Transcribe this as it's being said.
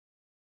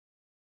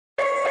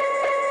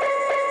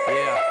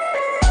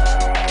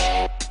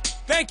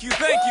Thank you,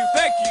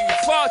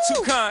 far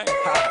too kind.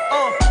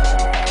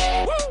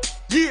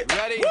 Yeah.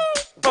 Ready?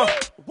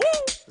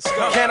 Let's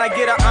go. Can I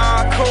get an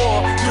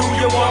encore? Do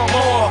you want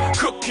more?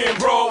 Cook and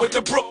roll with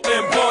the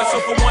Brooklyn boys. So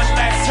for one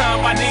last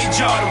time, I need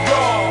y'all to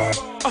roll.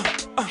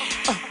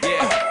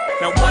 Yeah.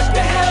 Now what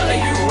the hell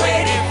are you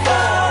waiting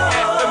for?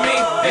 After me,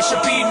 there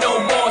should be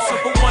no more. So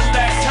for one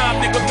last time,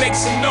 nigga, make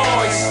some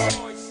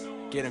noise.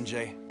 Get him,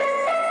 Jay.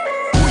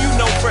 Who you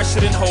know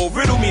fresher than Ho?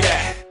 Riddle me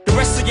that. The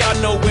rest of y'all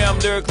know where I'm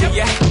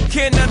lyrically at.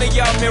 Can none of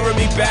y'all mirror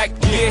me back?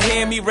 Yeah,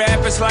 hear me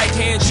rap, it's like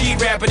hearing G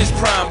rap in his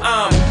prime.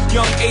 I'm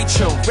young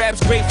H.O., rap's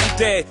Grateful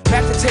Dead,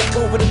 back to take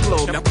over the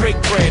globe, now break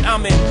bread.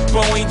 I'm in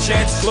Boeing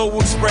Jets,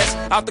 Global Express,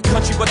 out the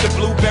country but the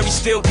blueberries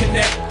still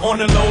connect. On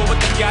the low but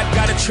the yacht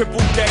got a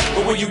triple deck.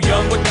 But when you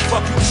young, what the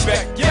fuck you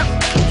expect?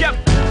 Yep.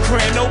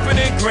 Grand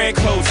opening, grand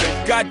closing.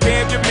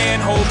 Goddamn your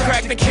manhole,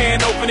 crack the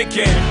can open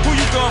again. Who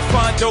you gonna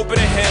find open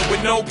in him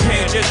with no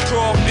pen? Just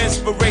draw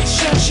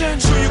inspiration.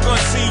 Who you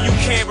gonna see you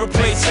can't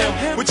replace him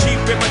with cheap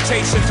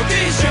imitations of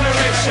these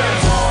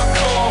generations?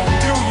 Hardcore,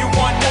 do you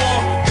want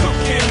more?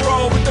 Cook and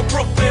roll with the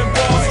Brooklyn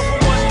boys. So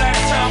for one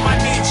last time, I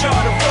need y'all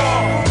to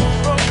roll.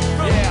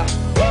 Yeah.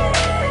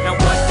 Now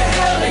what the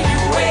hell are you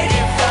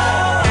waiting for?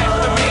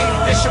 After me,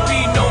 there should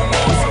be no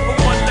more. So for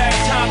one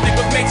last time,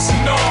 nigga, make some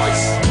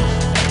noise.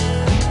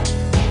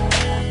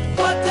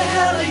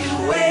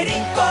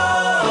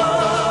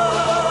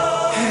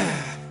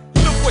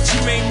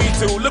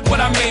 Look what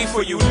I made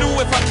for you. Knew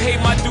if I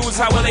paid my dues,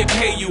 how will they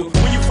pay you?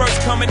 When you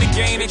first come in the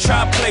game, they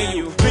try to play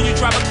you. Then you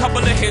drop a couple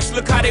of hits,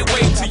 look how they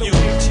wave to you.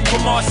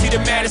 From Marcy to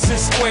Madison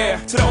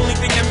Square, to the only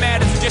thing that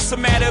matters is just a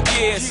matter of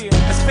years.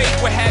 As fate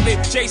would have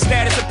it, J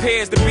status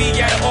appears to be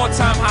at an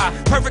all-time high.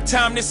 Perfect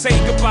time to say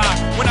goodbye.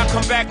 When I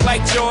come back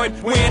like Jordan,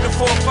 we're in the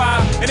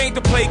 4-5. It ain't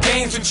to play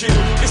games with you,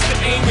 it's to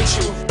aim at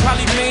you,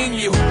 probably maim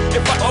you.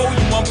 If I owe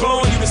you, I'm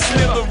blowing you to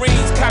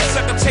smithereens.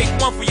 Cocksucker, take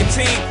one for your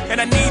team,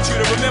 and I need you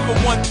to remember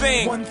one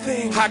thing.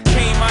 I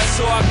came, I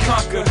saw, I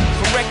conquered.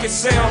 For record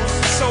sales,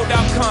 sold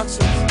out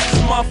concerts. So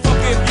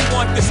motherfucker, if you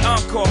want this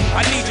encore,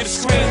 I need you to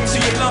scream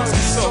till your lungs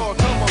are sore.